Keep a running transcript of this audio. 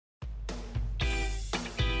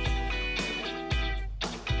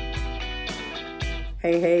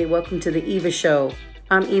Hey, welcome to the Eva Show.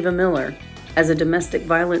 I'm Eva Miller. As a domestic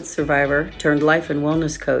violence survivor turned life and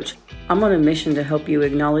wellness coach, I'm on a mission to help you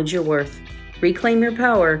acknowledge your worth, reclaim your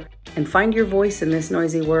power, and find your voice in this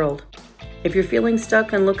noisy world. If you're feeling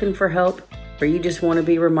stuck and looking for help, or you just want to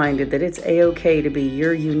be reminded that it's a-okay to be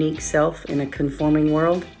your unique self in a conforming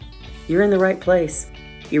world, you're in the right place.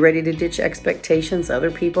 You ready to ditch expectations other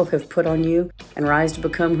people have put on you and rise to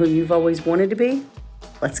become who you've always wanted to be?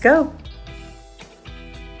 Let's go.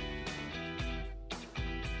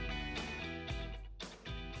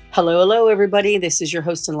 Hello, everybody. This is your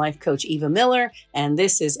host and life coach, Eva Miller, and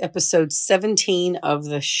this is episode 17 of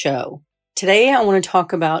the show. Today, I want to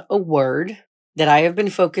talk about a word that I have been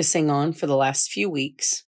focusing on for the last few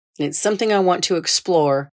weeks. And it's something I want to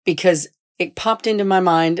explore because it popped into my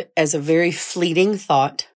mind as a very fleeting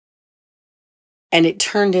thought, and it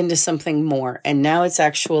turned into something more. And now it's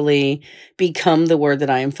actually become the word that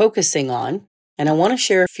I am focusing on. And I want to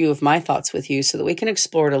share a few of my thoughts with you so that we can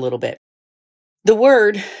explore it a little bit. The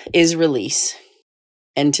word is release.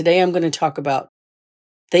 And today I'm going to talk about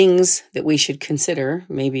things that we should consider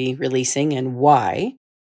maybe releasing and why.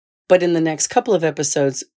 But in the next couple of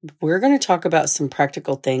episodes, we're going to talk about some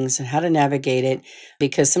practical things and how to navigate it,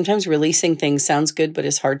 because sometimes releasing things sounds good, but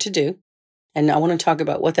it's hard to do. And I want to talk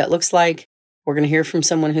about what that looks like. We're going to hear from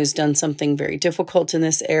someone who's done something very difficult in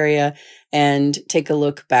this area and take a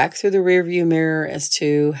look back through the rearview mirror as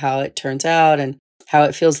to how it turns out and how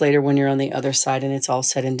it feels later when you're on the other side and it's all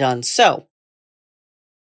said and done. So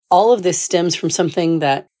all of this stems from something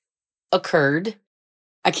that occurred.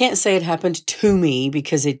 I can't say it happened to me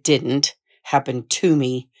because it didn't happen to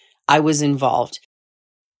me. I was involved.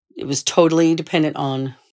 It was totally dependent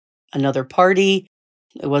on another party.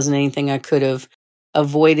 It wasn't anything I could have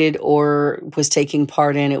avoided or was taking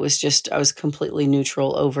part in. It was just, I was completely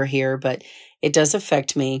neutral over here, but it does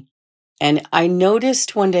affect me. And I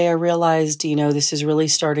noticed one day, I realized, this is really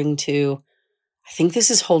starting to, I think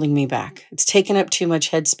this is holding me back. It's taken up too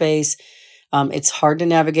much headspace. It's hard to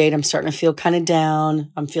navigate. I'm starting to feel kind of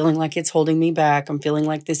down. I'm feeling like it's holding me back. I'm feeling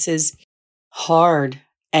like this is hard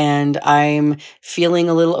and I'm feeling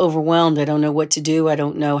a little overwhelmed. I don't know what to do. I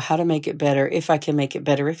don't know how to make it better, if I can make it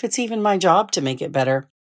better, if it's even my job to make it better.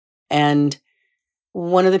 And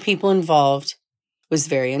one of the people involved was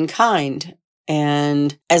very unkind.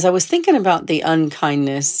 And as I was thinking about the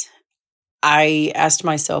unkindness, I asked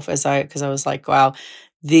myself because I was like, wow,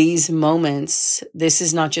 these moments, this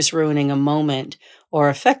is not just ruining a moment or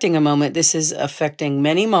affecting a moment. This is affecting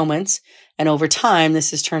many moments. And over time,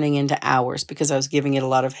 this is turning into hours because I was giving it a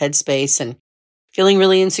lot of headspace and feeling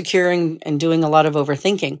really insecure and doing a lot of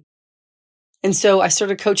overthinking. And so I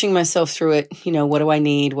started coaching myself through it. What do I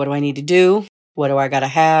need? What do I need to do? What do I got to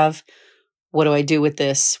have? What do I do with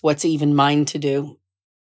this? What's even mine to do?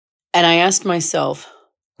 And I asked myself,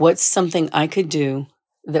 what's something I could do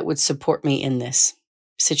that would support me in this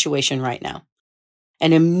situation right now?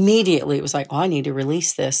 And immediately it was like, I need to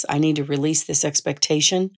release this. I need to release this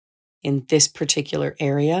expectation in this particular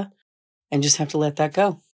area and just have to let that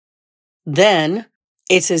go. Then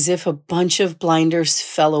it's as if a bunch of blinders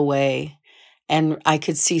fell away and I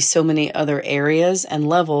could see so many other areas and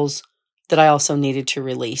levels that I also needed to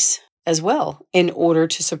release as well in order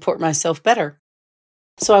to support myself better.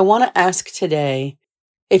 So I want to ask today,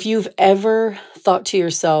 if you've ever thought to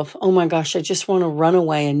yourself, oh my gosh, I just want to run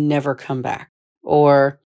away and never come back.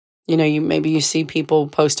 Or, you see people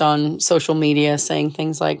post on social media saying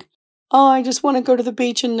things like, oh, I just want to go to the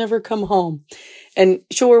beach and never come home. And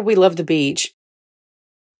sure, we love the beach.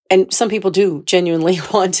 And some people do genuinely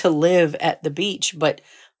want to live at the beach. But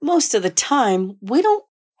most of the time, we don't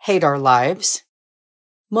hate our lives.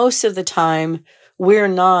 Most of the time, we're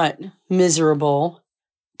not miserable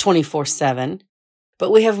 24/7, but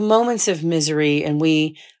we have moments of misery, and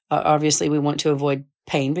we obviously we want to avoid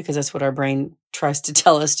pain because that's what our brain tries to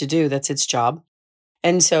tell us to do. That's its job.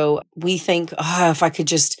 And so we think, if I could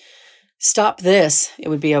just stop this, it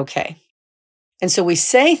would be okay. And so we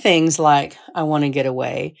say things like, I want to get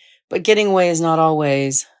away, but getting away is not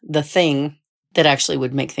always the thing that actually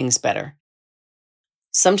would make things better.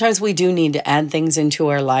 Sometimes we do need to add things into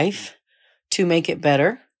our life to make it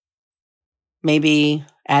better. Maybe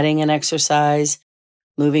adding an exercise,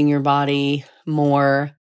 moving your body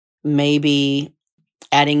more, maybe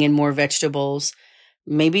adding in more vegetables,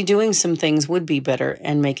 maybe doing some things would be better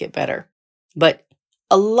and make it better. But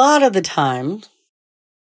a lot of the time,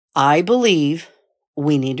 I believe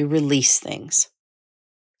we need to release things.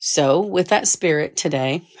 So with that spirit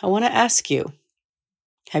today, I want to ask you,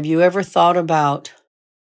 have you ever thought about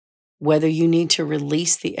whether you need to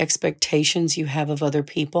release the expectations you have of other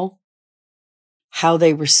people, how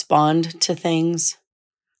they respond to things,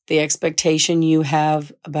 the expectation you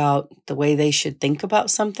have about the way they should think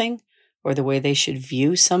about something or the way they should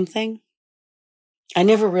view something. I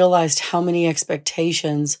never realized how many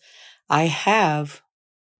expectations I have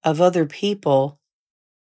of other people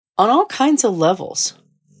on all kinds of levels.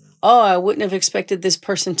 Oh, I wouldn't have expected this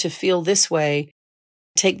person to feel this way,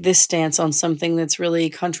 take this stance on something that's really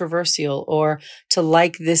controversial, or to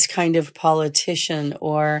like this kind of politician,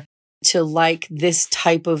 or to like this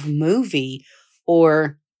type of movie,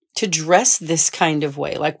 or to dress this kind of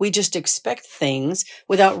way. Like, we just expect things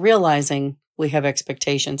without realizing we have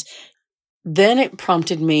expectations. Then it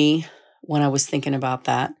prompted me, when I was thinking about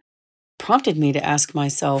that, prompted me to ask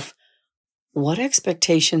myself, what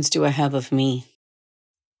expectations do I have of me?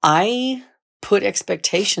 I put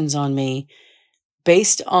expectations on me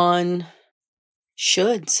based on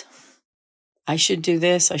shoulds. I should do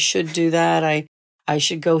this. I should do that. I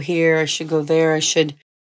should go here. I should go there. I should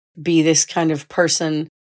be this kind of person.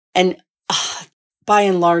 And by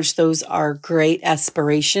and large, those are great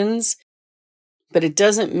aspirations, but it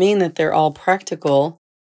doesn't mean that they're all practical.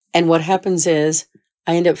 And what happens is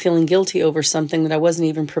I end up feeling guilty over something that I wasn't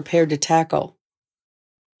even prepared to tackle.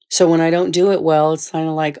 So when I don't do it well, it's kind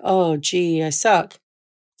of like, oh, gee, I suck.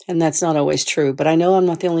 And that's not always true, but I know I'm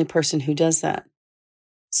not the only person who does that.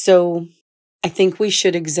 So I think we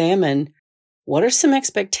should examine, what are some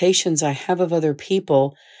expectations I have of other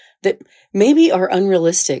people that maybe are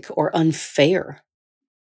unrealistic or unfair?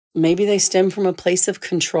 Maybe they stem from a place of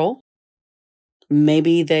control.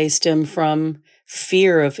 Maybe they stem from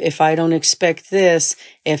fear of, if I don't expect this,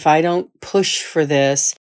 if I don't push for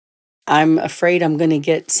this, I'm afraid I'm going to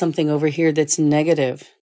get something over here that's negative.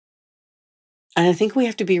 And I think we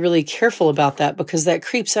have to be really careful about that, because that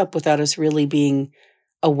creeps up without us really being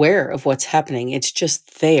aware of what's happening. It's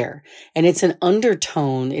just there. And it's an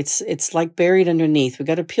undertone. It's like buried underneath. We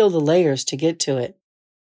got to peel the layers to get to it.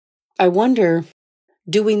 I wonder,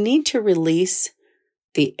 do we need to release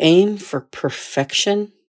the aim for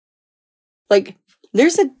perfection? Like,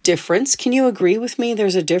 there's a difference. Can you agree with me?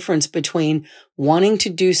 There's a difference between wanting to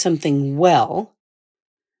do something well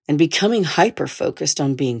and becoming hyper-focused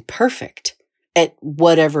on being perfect at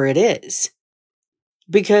whatever it is.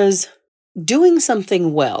 Because doing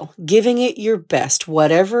something well, giving it your best,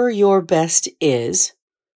 whatever your best is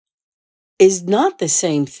not the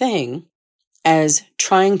same thing as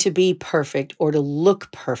trying to be perfect or to look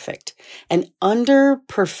perfect. And under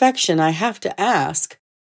perfection, I have to ask,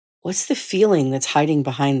 what's the feeling that's hiding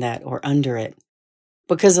behind that or under it?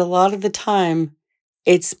 Because a lot of the time,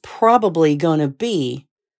 it's probably going to be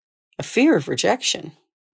a fear of rejection.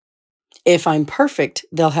 If I'm perfect,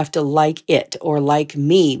 they'll have to like it or like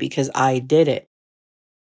me because I did it.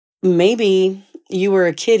 Maybe you were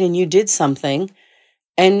a kid and you did something,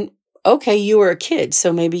 and okay, you were a kid,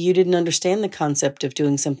 so maybe you didn't understand the concept of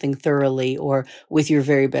doing something thoroughly or with your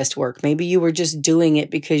very best work. Maybe you were just doing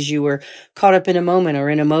it because you were caught up in a moment or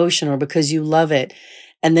in emotion or because you love it.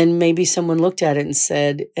 And then maybe someone looked at it and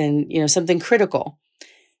said, something critical.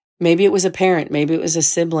 Maybe it was a parent, maybe it was a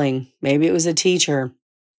sibling, maybe it was a teacher.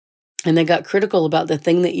 And they got critical about the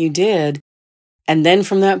thing that you did. And then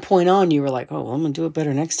from that point on, you were like, oh, well, I'm going to do it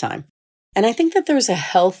better next time. And I think that there's a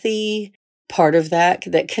healthy part of that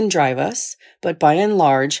can drive us. But by and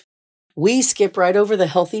large, we skip right over the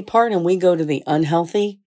healthy part and we go to the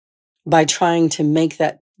unhealthy by trying to make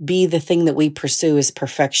that be the thing that we pursue as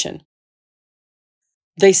perfection.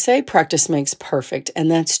 They say practice makes perfect, and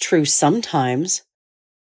that's true sometimes,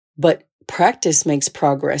 but practice makes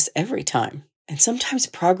progress every time. And sometimes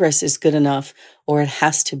progress is good enough, or it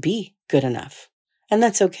has to be good enough. And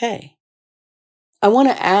that's okay. I want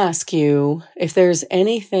to ask you if there's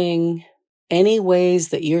any ways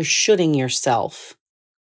that you're shoulding yourself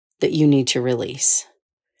that you need to release.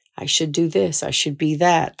 I should do this. I should be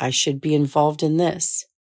that. I should be involved in this.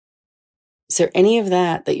 Is there any of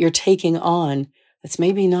that you're taking on that's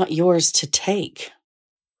maybe not yours to take?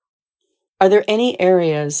 Are there any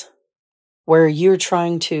areas where you're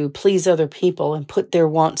trying to please other people and put their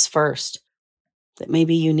wants first that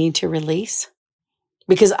maybe you need to release?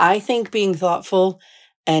 Because I think being thoughtful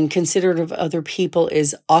and considerate of other people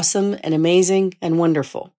is awesome and amazing and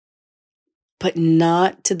wonderful, but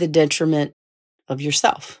not to the detriment of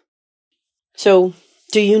yourself. So,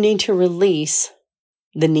 do you need to release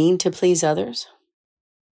the need to please others?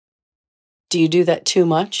 Do you do that too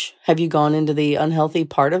much? Have you gone into the unhealthy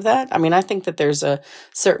part of that? I mean, I think that there's a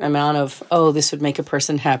certain amount of, this would make a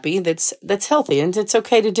person happy. That's healthy and it's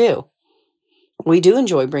okay to do. We do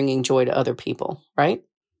enjoy bringing joy to other people, right?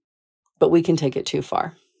 But we can take it too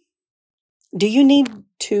far. Do you need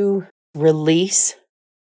to release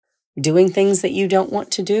doing things that you don't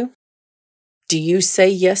want to do? Do you say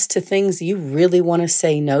yes to things you really want to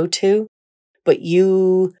say no to, but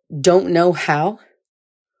you don't know how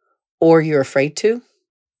or you're afraid to?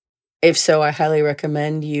 If so, I highly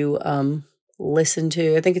recommend you listen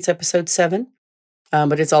to, I think it's episode 7,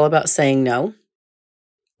 but it's all about saying no.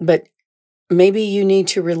 But maybe you need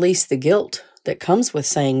to release the guilt that comes with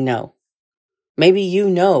saying no. Maybe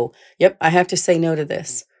yep, I have to say no to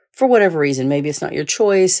this. For whatever reason, maybe it's not your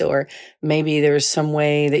choice, or maybe there's some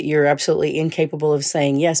way that you're absolutely incapable of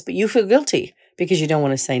saying yes, but you feel guilty because you don't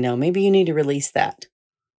want to say no. Maybe you need to release that.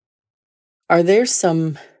 Are there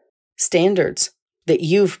some standards that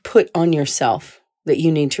you've put on yourself that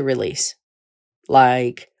you need to release?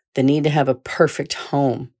 Like the need to have a perfect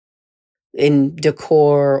home in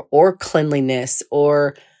decor or cleanliness,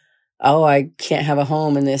 or I can't have a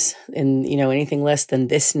home in anything less than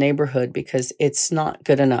this neighborhood because it's not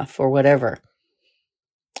good enough or whatever.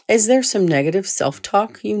 Is there some negative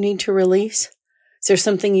self-talk you need to release? Is there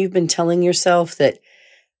something you've been telling yourself that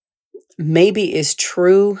maybe is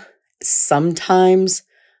true sometimes,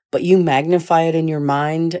 but you magnify it in your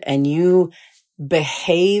mind and you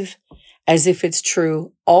behave as if it's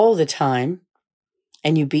true all the time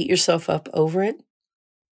and you beat yourself up over it?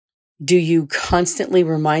 Do you constantly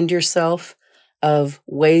remind yourself of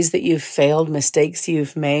ways that you've failed, mistakes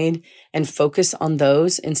you've made, and focus on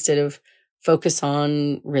those instead of focus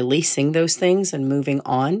on releasing those things and moving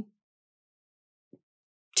on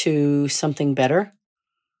to something better?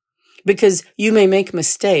 Because you may make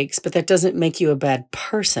mistakes, but that doesn't make you a bad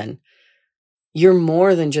person. You're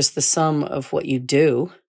more than just the sum of what you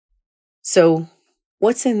do. So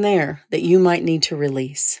what's in there that you might need to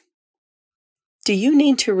release? Do you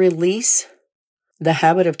need to release the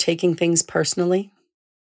habit of taking things personally?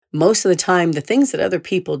 Most of the time, the things that other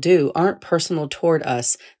people do aren't personal toward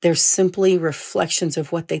us. They're simply reflections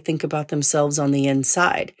of what they think about themselves on the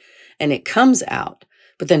inside. And it comes out.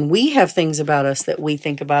 But then we have things about us that we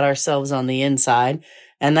think about ourselves on the inside.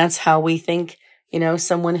 And that's how we think,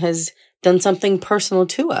 someone has done something personal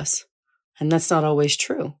to us. And that's not always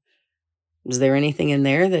true. Is there anything in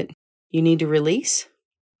there that you need to release?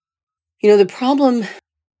 The problem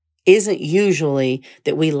isn't usually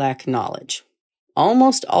that we lack knowledge.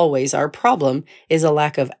 Almost always our problem is a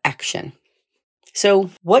lack of action.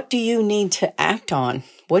 So what do you need to act on?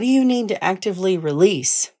 What do you need to actively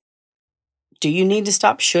release? Do you need to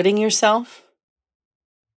stop shooting yourself?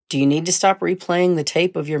 Do you need to stop replaying the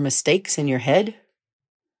tape of your mistakes in your head?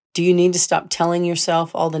 Do you need to stop telling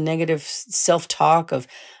yourself all the negative self-talk of,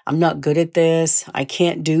 I'm not good at this, I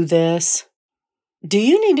can't do this? Do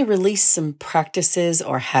you need to release some practices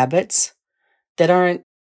or habits that aren't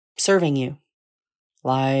serving you?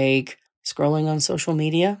 Like scrolling on social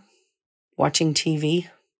media, watching TV?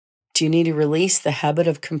 Do you need to release the habit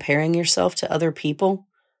of comparing yourself to other people?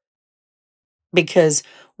 Because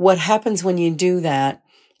what happens when you do that,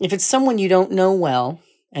 if it's someone you don't know well,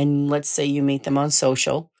 and let's say you meet them on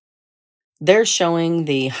social, they're showing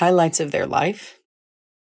the highlights of their life,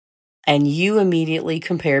 and you immediately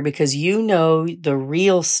compare because you know the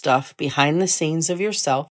real stuff behind the scenes of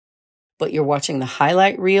yourself, but you're watching the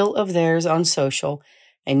highlight reel of theirs on social,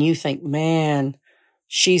 and you think, man,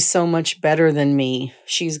 she's so much better than me.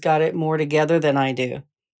 She's got it more together than I do.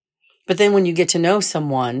 But then when you get to know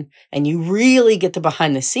someone and you really get the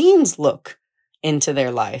behind the scenes look into their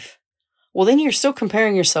life, well, then you're still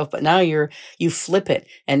comparing yourself, but now you flip it.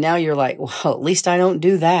 And now you're like, well, at least I don't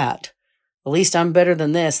do that. At least I'm better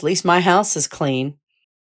than this. At least my house is clean.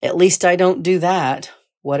 At least I don't do that,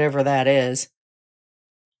 whatever that is.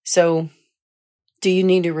 So do you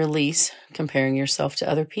need to release comparing yourself to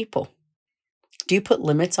other people? Do you put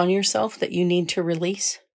limits on yourself that you need to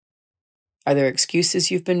release? Are there excuses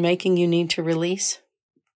you've been making you need to release?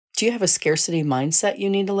 Do you have a scarcity mindset you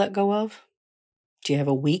need to let go of? Do you have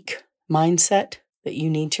a weak mindset that you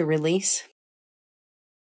need to release?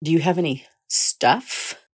 Do you have any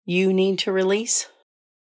stuff you need to release?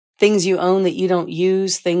 Things you own that you don't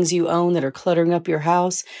use, things you own that are cluttering up your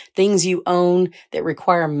house, things you own that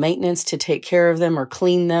require maintenance to take care of them or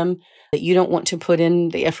clean them that you don't want to put in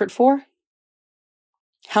the effort for?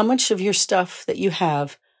 How much of your stuff that you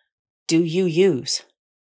have do you use?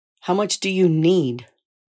 How much do you need?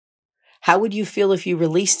 How would you feel if you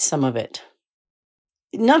released some of it?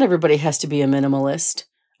 Not everybody has to be a minimalist.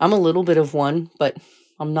 I'm a little bit of one, but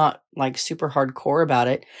I'm not like super hardcore about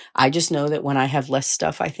it. I just know that when I have less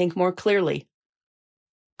stuff, I think more clearly.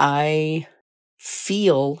 I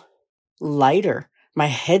feel lighter. My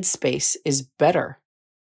headspace is better.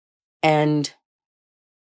 And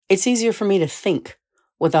it's easier for me to think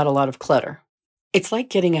without a lot of clutter. It's like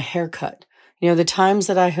getting a haircut. The times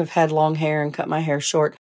that I have had long hair and cut my hair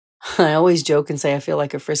short, I always joke and say I feel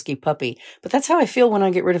like a frisky puppy, but that's how I feel when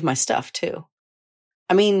I get rid of my stuff too.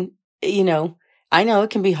 I mean, I know it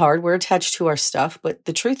can be hard. We're attached to our stuff, but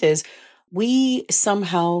the truth is we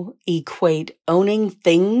somehow equate owning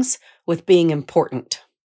things with being important.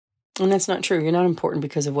 And that's not true. You're not important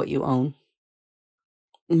because of what you own.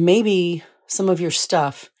 Maybe some of your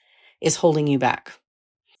stuff is holding you back.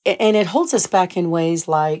 And it holds us back in ways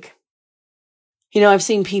like, I've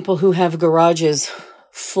seen people who have garages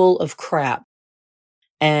full of crap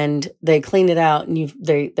and they clean it out and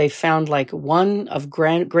they found like one of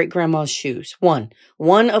great grandma's shoes.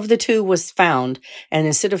 One of the two was found. And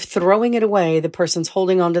instead of throwing it away, the person's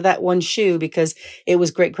holding on to that one shoe because it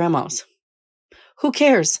was great grandma's. Who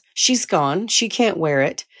cares? She's gone. She can't wear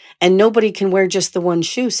it. And nobody can wear just the one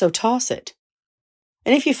shoe, so toss it.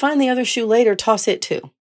 And if you find the other shoe later, toss it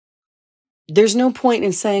too. There's no point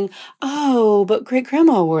in saying, oh, but great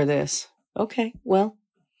grandma wore this. Okay, well,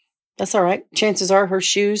 that's all right. Chances are her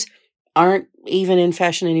shoes aren't even in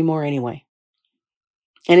fashion anymore anyway.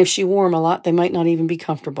 And if she wore them a lot, they might not even be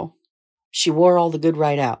comfortable. She wore all the good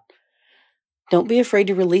right out. Don't be afraid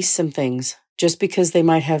to release some things just because they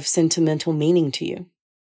might have sentimental meaning to you.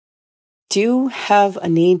 Do you have a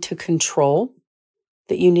need to control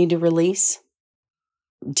that you need to release?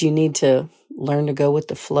 Do you need to learn to go with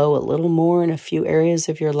the flow a little more in a few areas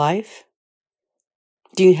of your life?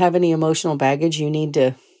 Do you have any emotional baggage you need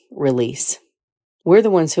to release? We're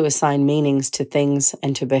the ones who assign meanings to things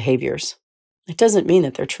and to behaviors. It doesn't mean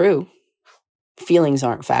that they're true. Feelings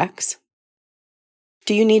aren't facts.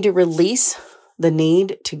 Do you need to release the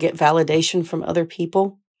need to get validation from other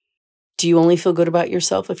people? Do you only feel good about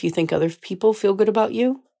yourself if you think other people feel good about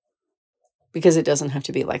you? Because it doesn't have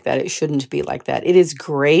to be like that. It shouldn't be like that. It is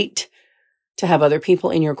great to have other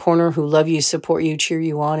people in your corner who love you, support you, cheer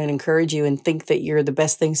you on, and encourage you and think that you're the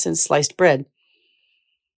best thing since sliced bread.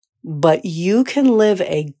 But you can live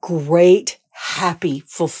a great, happy,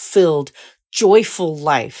 fulfilled, joyful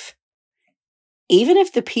life, even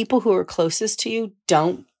if the people who are closest to you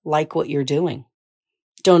don't like what you're doing,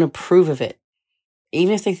 don't approve of it,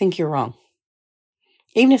 even if they think you're wrong,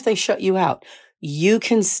 even if they shut you out. You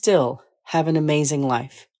can still have an amazing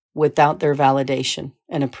life without their validation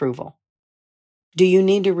and approval. Do you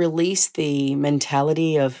need to release the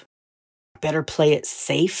mentality of better play it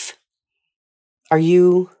safe? Are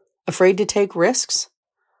you afraid to take risks?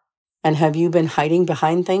 And have you been hiding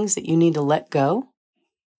behind things that you need to let go?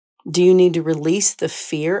 Do you need to release the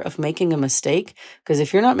fear of making a mistake? Because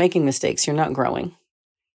if you're not making mistakes, you're not growing.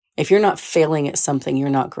 If you're not failing at something, you're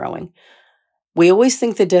not growing. We always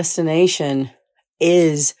think the destination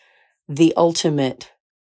is the ultimate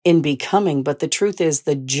in becoming, but the truth is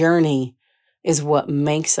the journey is what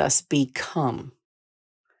makes us become.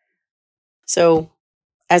 So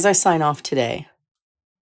as I sign off today,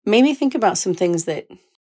 maybe think about some things that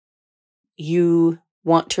you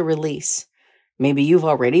want to release. Maybe you've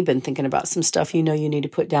already been thinking about some stuff you know you need to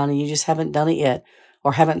put down and you just haven't done it yet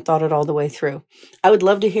or haven't thought it all the way through. I would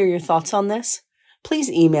love to hear your thoughts on this.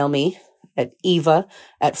 Please email me at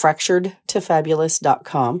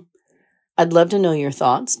eva@fracturedtofabulous.com. I'd love to know your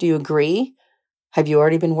thoughts. Do you agree? Have you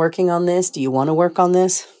already been working on this? Do you want to work on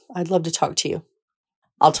this? I'd love to talk to you.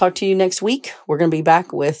 I'll talk to you next week. We're going to be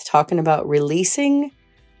back with talking about releasing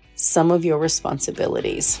some of your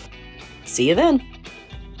responsibilities. See you then.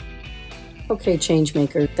 Okay,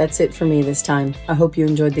 Changemaker, that's it for me this time. I hope you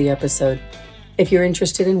enjoyed the episode. If you're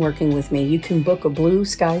interested in working with me, you can book a Blue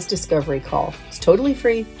Skies Discovery call. It's totally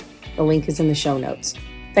free. The link is in the show notes.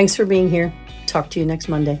 Thanks for being here. Talk to you next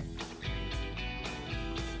Monday.